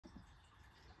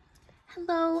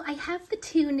Hello, I have the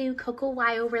two new Coco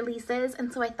Wyo releases,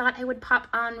 and so I thought I would pop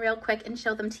on real quick and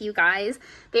show them to you guys.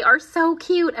 They are so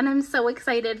cute, and I'm so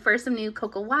excited for some new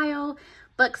Coco Wyo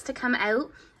books to come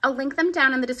out. I'll link them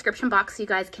down in the description box so you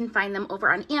guys can find them over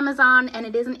on Amazon, and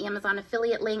it is an Amazon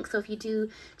affiliate link, so if you do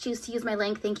choose to use my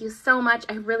link, thank you so much.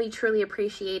 I really, truly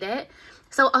appreciate it.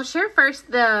 So I'll share first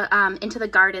the Into the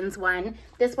Gardens one.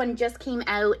 This one just came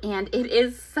out, and it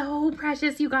is so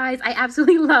precious, you guys. I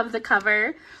absolutely love the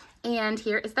cover. And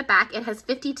here is the back. It has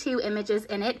 52 images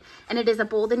in it, and it is a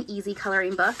bold and easy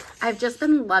coloring book. I've just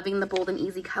been loving the bold and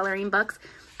easy coloring books.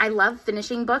 I love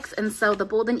finishing books, and so the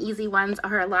bold and easy ones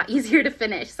are a lot easier to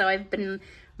finish. So I've been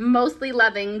mostly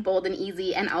loving bold and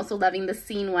easy and also loving the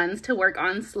scene ones to work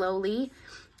on slowly.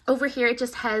 Over here, it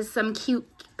just has some cute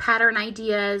pattern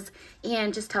ideas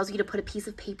and just tells you to put a piece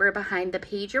of paper behind the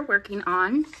page you're working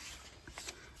on.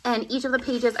 And each of the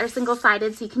pages are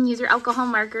single-sided, so you can use your alcohol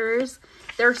markers.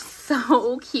 They're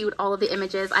so cute, all of the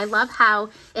images. I love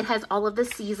how it has all of the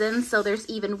seasons, so there's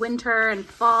even winter and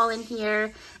fall in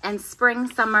here, and spring,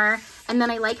 summer. And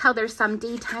then I like how there's some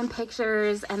daytime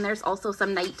pictures, and there's also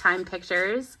some nighttime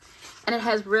pictures. And it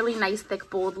has really nice,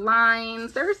 thick, bold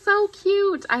lines. They're so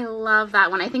cute. I love that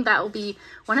one. I think that will be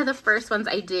one of the first ones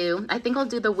I do. I think I'll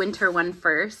do the winter one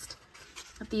first.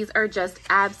 These are just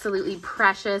absolutely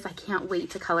precious. I can't wait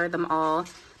to color them all.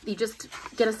 You just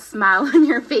get a smile on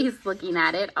your face looking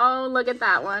at it. Oh, look at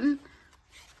that one.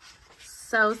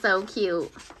 So, so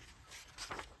cute.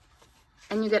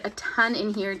 And you get a ton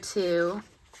in here too.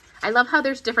 I love how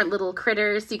there's different little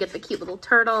critters. You get the cute little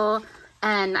turtle.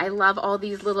 And I love all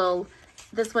these little,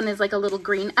 this one is like a little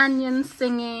green onion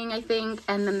singing, I think.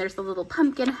 And then there's a little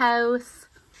pumpkin house.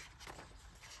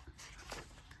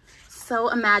 So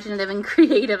imaginative and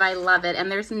creative. I love it. And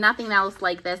there's nothing else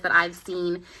like this that I've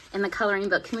seen in the coloring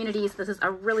book communities. This is a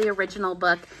really original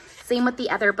book. Same with the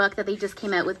other book that they just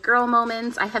came out with, Girl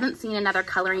Moments. I haven't seen another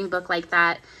coloring book like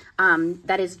that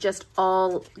that is just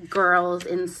all girls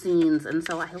in scenes. And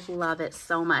so I love it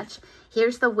so much.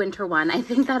 Here's the winter one. I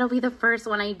think that'll be the first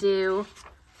one I do.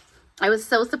 I was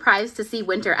so surprised to see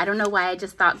winter. I don't know why I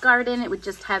just thought garden. It would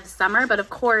just have summer. But of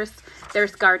course,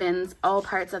 there's gardens all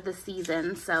parts of the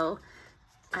season. So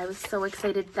I was so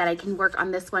excited that I can work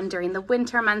on this one during the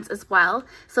winter months as well.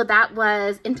 So that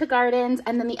was Into Gardens.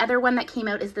 And then the other one that came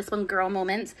out is this one, Girl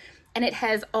Moments. And it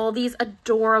has all these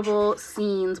adorable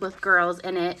scenes with girls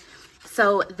in it.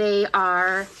 So they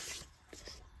are,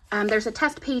 there's a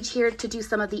test page here to do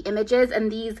some of the images. And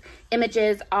these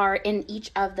images are in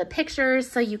each of the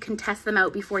pictures. So you can test them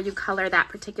out before you color that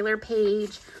particular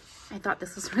page. I thought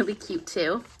this was really cute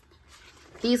too.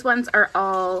 These ones are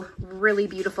all really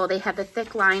beautiful. They have the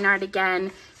thick line art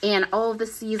again, and all of the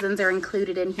seasons are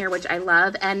included in here, which I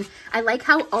love. And I like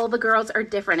how all the girls are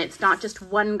different. It's not just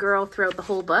one girl throughout the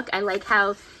whole book. I like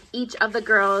how each of the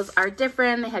girls are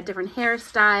different. They have different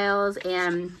hairstyles,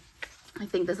 and I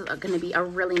think this is going to be a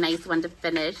really nice one to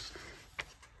finish.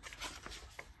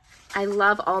 I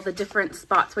love all the different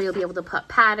spots where you'll be able to put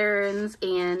patterns,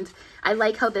 and I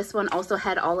like how this one also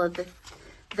had all of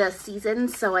the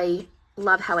seasons, so I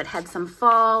love how it had some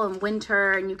fall and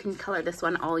winter, and you can color this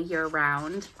one all year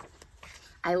round.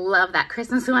 I love that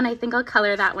Christmas one. I think I'll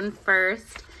color that one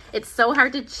first. It's so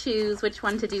hard to choose which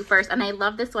one to do first, and I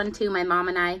love this one too. My mom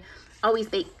and I always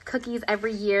bake cookies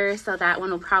every year, so that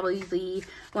one will probably be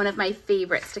one of my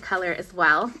favorites to color as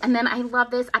well. And then I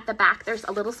love this at the back. There's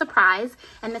a little surprise,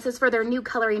 and this is for their new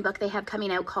coloring book they have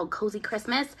coming out called Cozy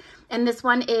Christmas. And this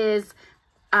one is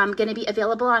going to be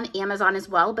available on Amazon as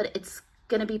well, but it's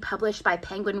going to be published by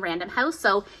Penguin Random House,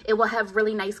 so it will have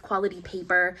really nice quality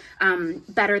paper,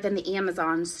 better than the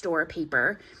Amazon store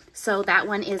paper. So that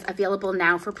one is available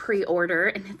now for pre-order,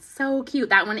 and it's so cute.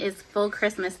 That one is full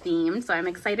Christmas themed, so I'm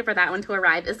excited for that one to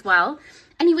arrive as well.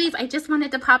 Anyways, I just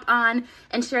wanted to pop on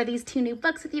and share these two new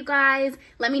books with you guys.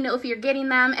 Let me know if you're getting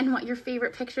them and what your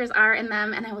favorite pictures are in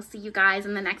them, and I will see you guys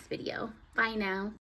in the next video. Bye now.